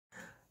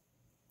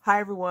Hi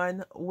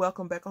everyone,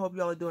 welcome back. I hope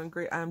y'all are doing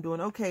great. I'm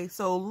doing okay.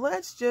 So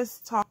let's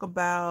just talk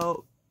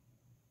about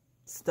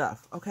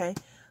stuff, okay?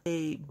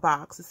 A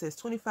box, it says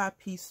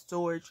 25-piece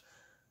storage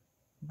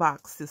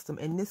box system,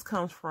 and this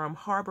comes from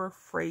Harbor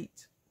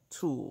Freight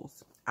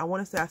Tools. I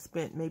want to say I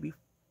spent maybe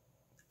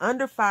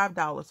under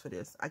 $5 for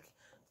this.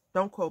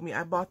 Don't quote me.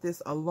 I bought this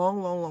a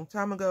long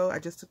time ago. I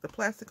just took the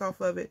plastic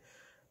off of it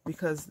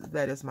because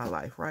that is my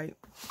life, right?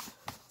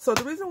 So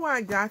the reason why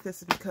I got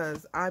this is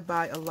because I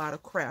buy a lot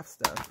of craft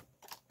stuff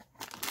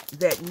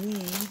that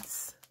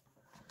needs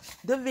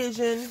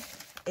division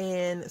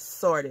and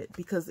sorted,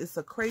 because it's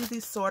a crazy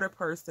sorter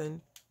person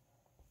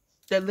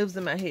that lives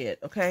in my head,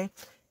 okay?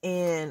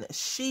 And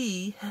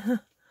she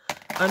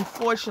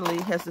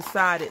unfortunately has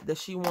decided that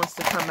she wants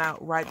to come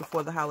out right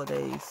before the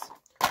holidays.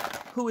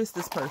 Who is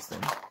this person?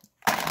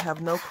 I have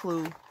no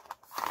clue.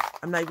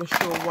 I'm not even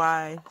sure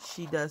why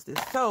she does this.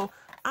 So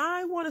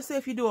I want to say,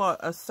 if you do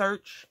a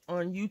search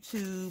on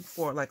YouTube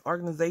for like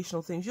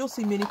organizational things, you'll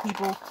see many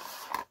people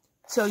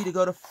tell you to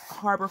go to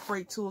Harbor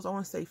Freight Tools. I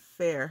want to say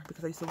Fair,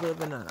 because I used to live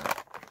in an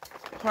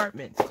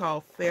apartment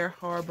called Fair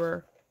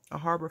Harbor, a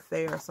Harbor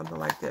Fair or something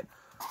like that,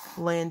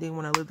 Landing,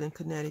 when I lived in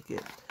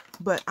Connecticut.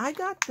 But I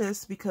got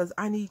this because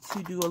I need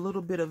to do a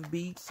little bit of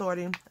bead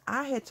sorting.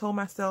 I had told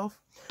myself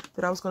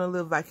that I was going to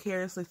live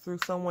vicariously through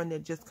someone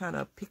that just kind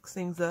of picks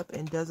things up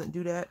and doesn't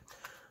do that.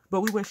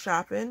 But we went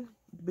shopping,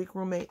 the big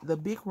roommate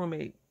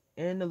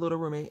and the little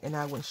roommate, and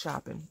I went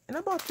shopping. And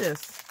I bought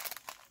this.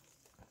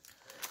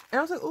 And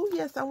I was like, oh,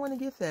 yes, I want to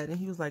get that. And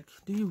he was like,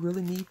 do you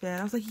really need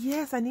that? I was like,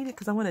 yes, I need it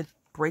because I want to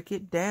break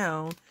it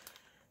down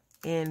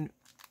and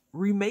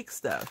remake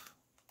stuff.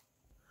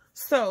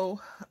 So,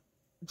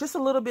 just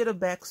a little bit of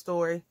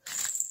backstory.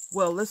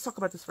 Well, let's talk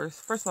about this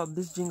first. First of all,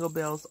 these jingle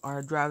bells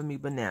are driving me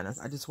bananas.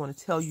 I just want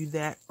to tell you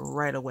that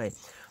right away.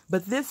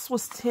 But this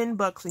was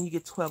 $10 and you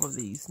get 12 of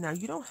these. Now,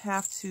 you don't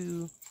have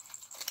to,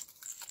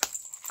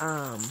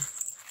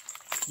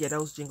 yeah,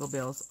 those jingle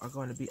bells are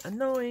going to be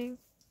annoying.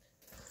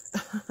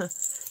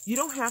 You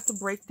don't have to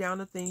break down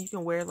the thing. You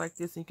can wear it like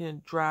this, and you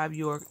can drive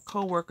your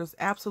co-workers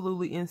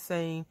absolutely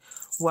insane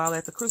while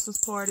at the Christmas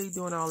party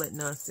doing all that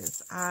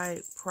nonsense.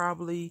 I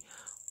probably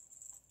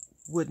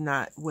would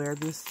not wear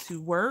this to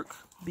work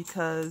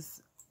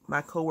because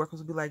my co-workers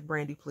would be like,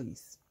 Brandy,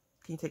 please,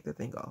 can you take the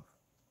thing off?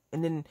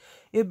 And then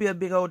it'd be a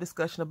big old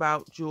discussion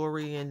about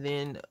jewelry, and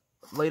then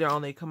later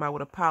on they come out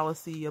with a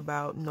policy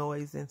about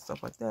noise and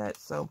stuff like that.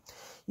 So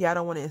yeah, I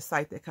don't want to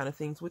incite that kind of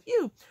things with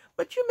you.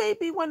 But you may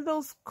be one of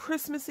those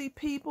Christmassy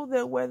people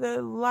that wear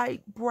the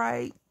light,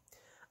 bright,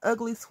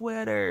 ugly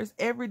sweaters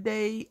every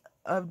day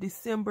of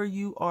December.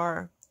 You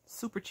are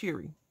super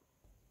cheery.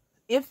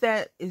 If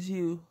that is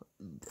you,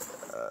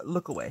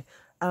 look away.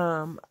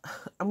 I'm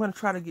going to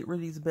try to get rid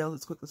of these bells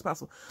as quickly as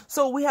possible.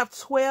 So we have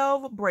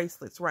 12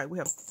 bracelets, right? We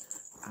have,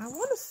 I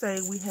want to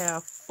say we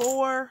have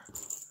 4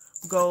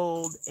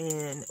 gold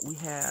and we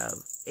have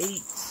 8.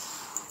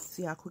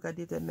 See how quick I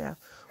did that math?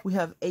 We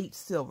have 8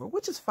 silver,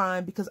 which is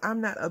fine because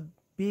I'm not a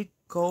big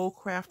gold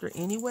crafter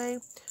anyway.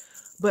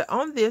 But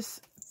on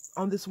this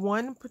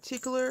one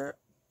particular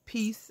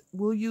piece,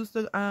 we'll use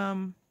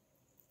the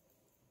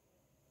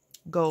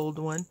gold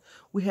one.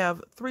 We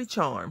have 3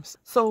 charms.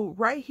 So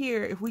right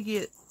here, if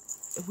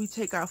we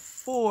take our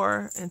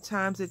 4 and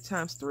times it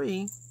times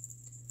 3,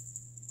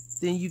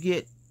 then you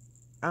get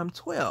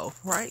 12,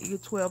 right? You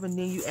get 12, and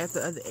then you add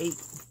the other 8.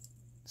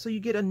 So you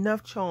get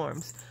enough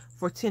charms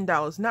for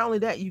 $10. Not only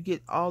that, you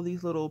get all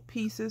these little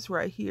pieces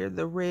right here,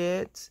 the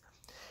reds.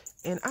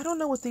 And I don't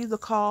know what these are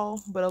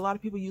called, but a lot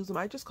of people use them.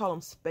 I just call them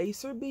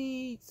spacer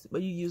beads,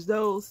 but you use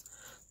those.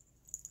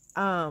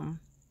 And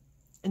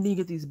then you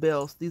get these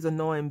bells, these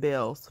annoying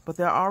bells. But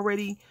they're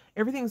already,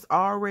 everything's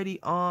already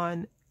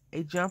on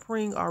a jump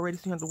ring already,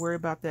 so you don't have to worry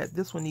about that.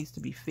 This one needs to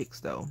be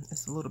fixed, though.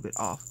 It's a little bit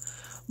off.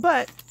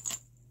 But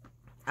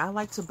I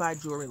like to buy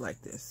jewelry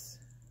like this.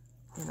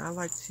 And I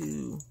like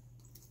to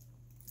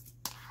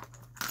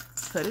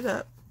cut it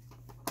up.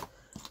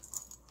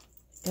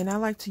 And I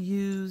like to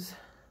use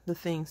the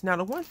things. Now,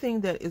 the one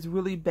thing that is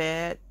really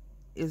bad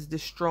is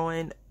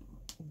destroying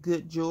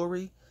good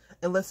jewelry,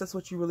 unless that's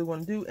what you really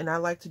want to do. And I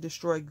like to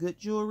destroy good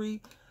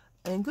jewelry.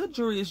 And good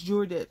jewelry is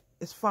jewelry that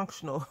is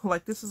functional.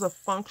 Like this is a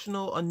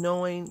functional,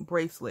 annoying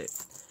bracelet.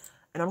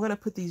 And I'm going to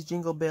put these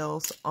jingle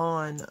bells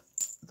on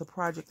the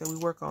project that we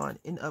work on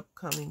in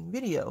upcoming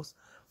videos.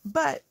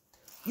 But,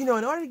 you know,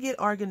 in order to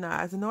get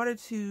organized, in order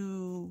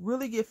to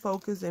really get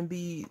focused and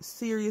be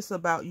serious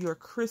about your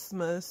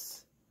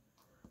Christmas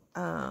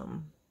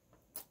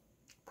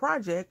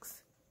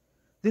projects,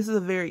 this is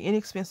a very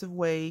inexpensive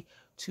way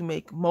to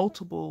make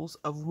multiples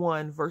of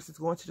one versus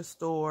going to the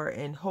store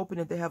and hoping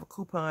that they have a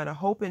coupon, or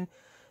hoping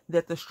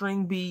that the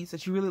string beads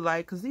that you really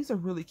like, because these are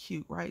really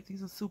cute, right?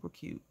 These are super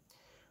cute,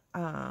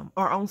 are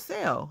on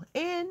sale,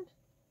 and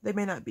they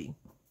may not be.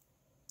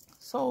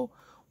 So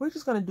we're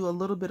just going to do a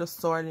little bit of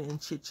sorting and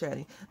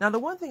chit-chatting. Now, the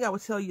one thing I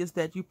would tell you is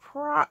that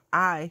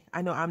I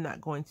know I'm not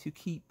going to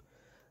keep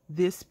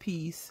this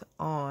piece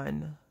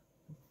on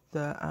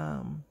the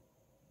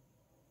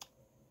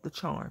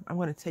charm. I'm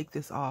going to take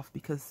this off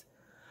because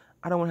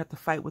I don't want to have to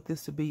fight with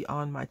this to be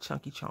on my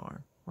chunky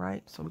charm,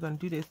 right? So we're going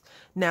to do this.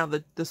 Now,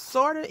 the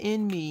Sorta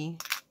in Me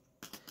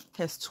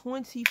has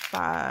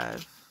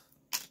 25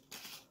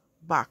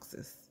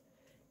 boxes.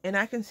 And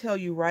I can tell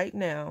you right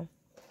now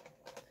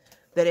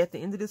that at the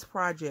end of this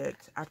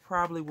project, I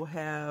probably will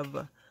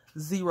have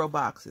 0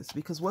 boxes,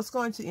 because what's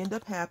going to end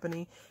up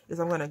happening is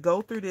I'm going to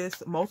go through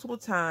this multiple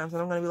times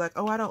and I'm going to be like,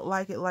 oh, I don't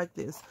like it like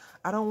this.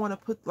 I don't want to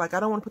put, like, I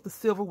don't want to put the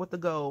silver with the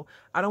gold.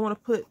 I don't want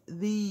to put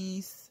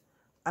these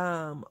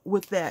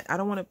with that. I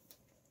don't want to,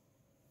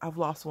 I've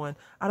lost one.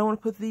 I don't want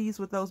to put these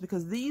with those,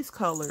 because these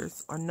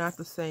colors are not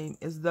the same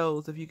as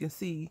those. If you can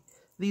see,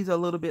 these are a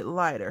little bit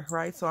lighter,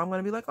 right? So I'm going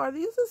to be like, are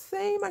these the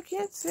same? I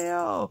can't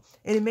tell.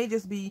 And it may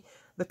just be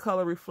the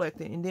color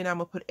reflecting. And then I'm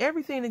going to put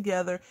everything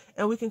together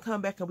and we can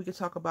come back and we can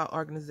talk about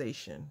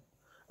organization.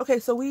 Okay,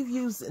 so we've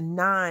used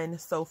 9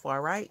 so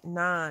far, right?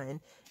 9.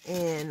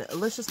 And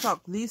let's just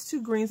talk. These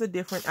 2 greens are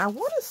different. I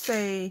want to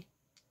say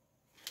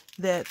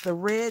that the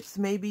reds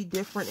may be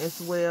different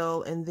as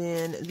well. And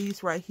then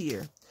these right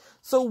here.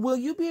 So will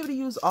you be able to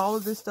use all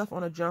of this stuff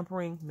on a jump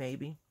ring?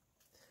 Maybe.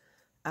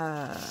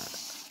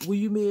 Will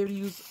you be able to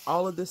use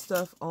all of this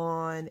stuff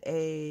on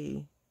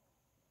a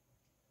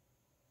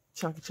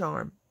chunky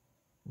charm?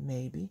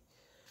 Maybe.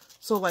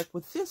 So like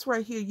with this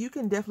right here, you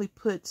can definitely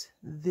put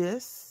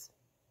this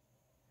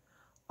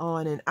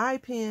on an eye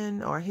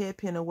pin or a head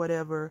pin or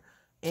whatever,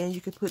 and you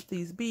could put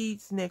these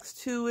beads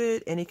next to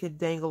it and it could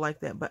dangle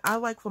like that. But I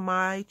like for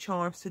my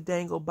charms to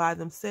dangle by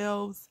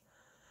themselves,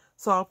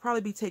 so I'll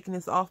probably be taking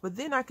this off, but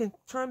then I can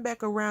turn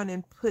back around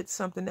and put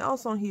something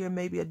else on here,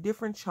 maybe a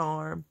different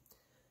charm,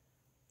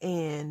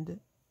 and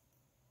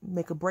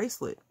make a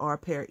bracelet or a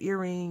pair of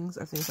earrings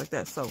or things like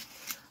that. So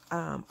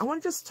I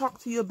want to just talk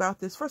to you about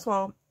this. First of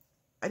all,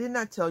 I did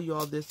not tell you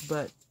all this,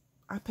 but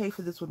I pay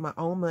for this with my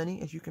own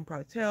money, as you can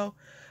probably tell.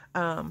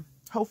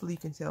 Hopefully you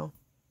can tell.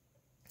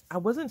 I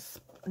wasn't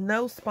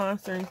no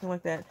sponsor or anything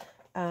like that.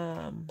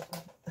 And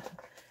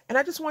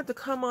I just want to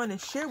come on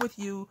and share with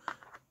you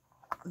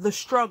the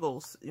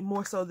struggles,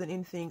 more so than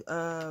anything,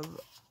 of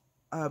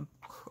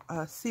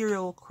a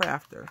serial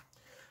crafter.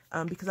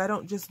 Because I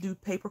don't just do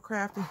paper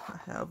crafting. I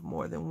have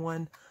more than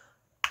one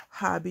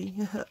hobby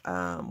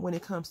when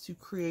it comes to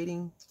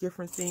creating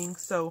different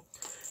things. So,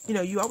 you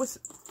know, you always,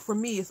 for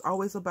me, it's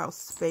always about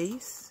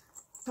space.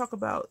 Talk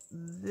about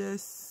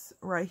this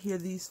right here,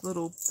 these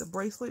the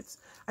bracelets.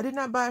 I did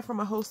not buy it from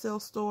a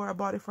wholesale store. I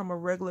bought it from a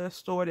regular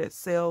store that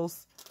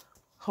sells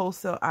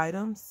wholesale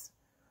items,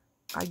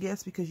 I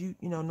guess, because you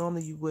know,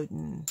 normally you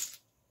wouldn't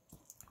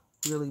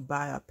really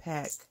buy a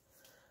pack,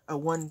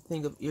 one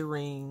thing of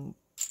earring,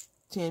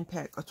 10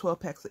 pack or 12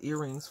 packs of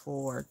earrings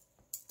for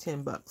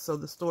 $10. So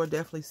the store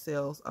definitely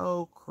sells.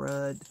 Oh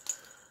crud,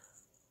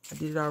 I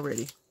did it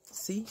already.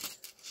 See,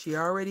 she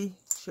already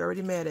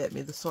mad at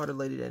me, the Sorta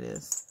lady that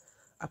is.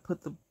 I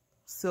put the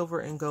silver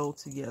and gold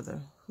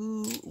together.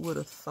 Who would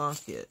have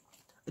thunk it?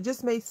 It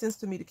just made sense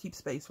to me to keep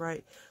space,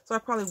 right? So I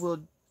probably will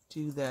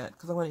do that,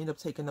 because I'm going to end up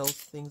taking those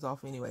things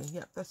off anyway.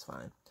 Yep, that's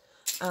fine.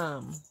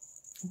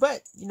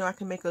 But you know, I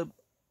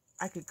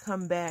could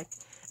come back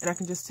and I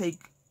can just take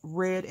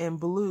red and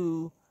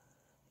blue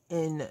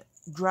and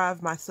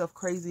drive myself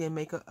crazy and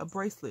make a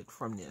bracelet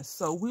from this.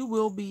 So we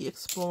will be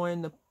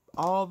exploring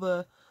all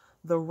the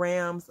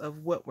rams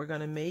of what we're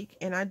going to make.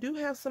 And I do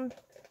have some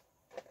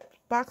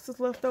boxes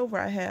left over.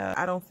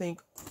 I don't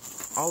think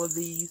all of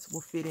these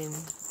will fit in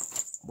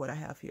what I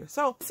have here.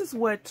 So this is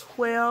what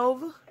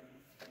 12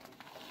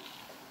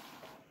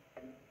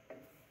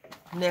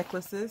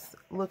 necklaces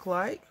look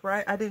like,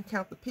 right? I didn't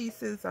count the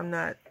pieces. I'm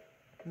not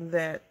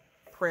that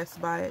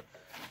pressed by it.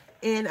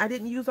 And I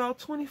didn't use all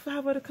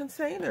 25 of the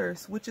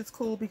containers, which is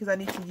cool because I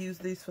need to use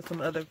these for some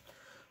other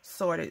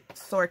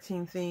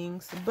sorting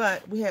things.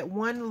 But we had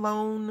one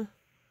lone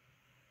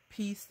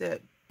piece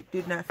that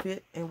did not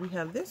fit, and we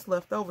have this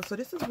left over. So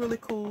this is really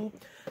cool.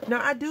 Now,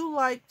 I do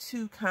like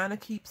to kind of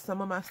keep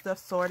some of my stuff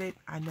sorted.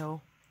 I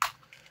know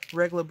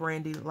regular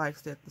Brandy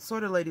likes that. The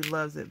Sorta lady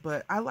loves it.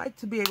 But I like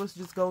to be able to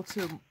just go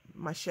to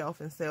my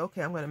shelf and say,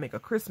 okay, I'm going to make a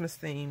Christmas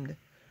themed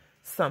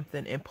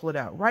something and pull it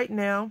out. Right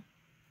now,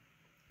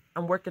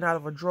 I'm working out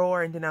of a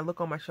drawer, and then I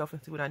look on my shelf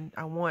and see what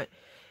I want,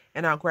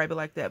 and I'll grab it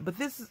like that. But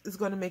this is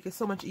going to make it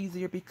so much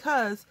easier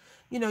because,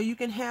 you know, you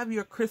can have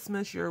your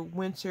Christmas, your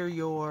winter,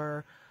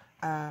 your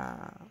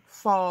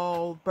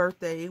fall,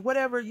 birthday,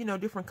 whatever, you know,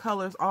 different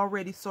colors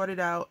already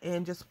sorted out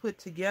and just put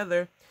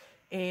together.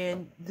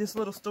 And this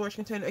little storage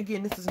container,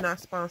 again, this is not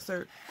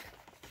sponsored.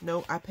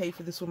 No, I paid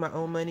for this with my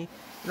own money.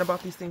 And I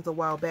bought these things a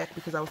while back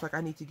because I was like,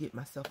 I need to get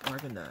myself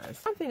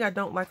organized. One thing I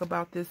don't like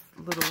about this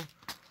little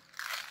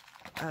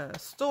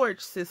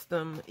storage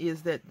system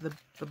is that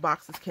the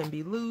boxes can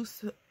be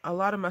loose. A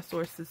lot of my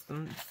storage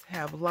systems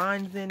have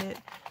lines in it,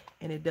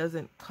 and it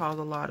doesn't cause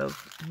a lot of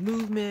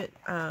movement.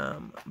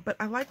 But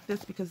I like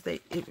this because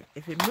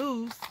if it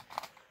moves,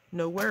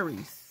 no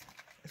worries.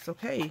 It's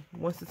okay.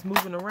 Once it's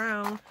moving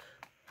around,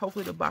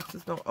 hopefully the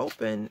boxes don't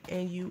open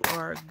and you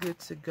are good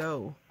to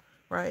go,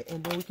 right?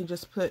 And then we can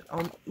just put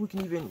on, we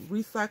can even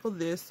recycle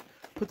this,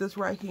 put this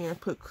right here and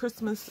put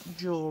Christmas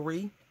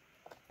jewelry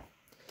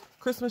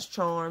Christmas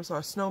charms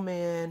or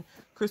snowman,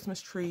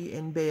 Christmas tree,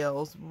 and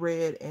bells,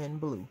 red and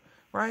blue,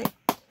 right?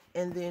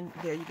 And then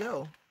there you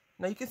go.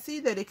 Now you can see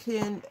that it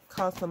can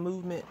cause some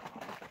movement,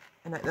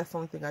 and that's the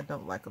only thing I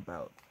don't like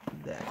about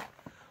that.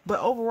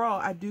 But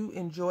overall, I do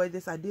enjoy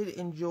this. I did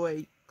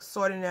enjoy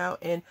sorting out,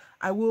 and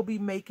I will be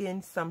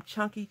making some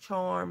chunky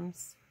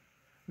charms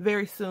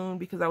very soon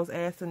because I was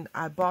asked, and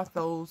I bought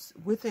those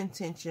with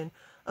intention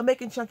of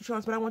making chunky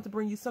charms, but I want to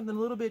bring you something a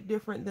little bit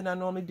different than I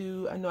normally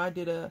do. I know I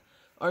did a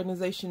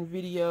organization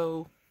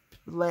video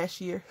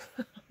last year,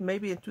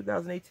 maybe in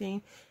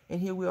 2018,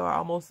 and here we are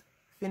almost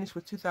finished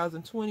with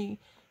 2020,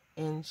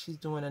 and she's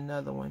doing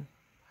another one.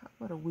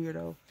 What a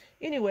weirdo.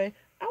 Anyway,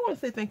 I want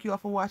to say thank you all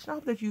for watching. I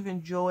hope that you've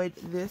enjoyed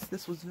this.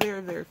 This was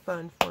very, very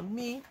fun for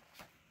me.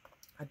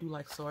 I do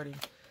like sorting.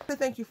 So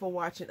thank you for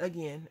watching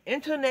again.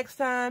 Until next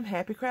time,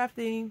 happy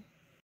crafting.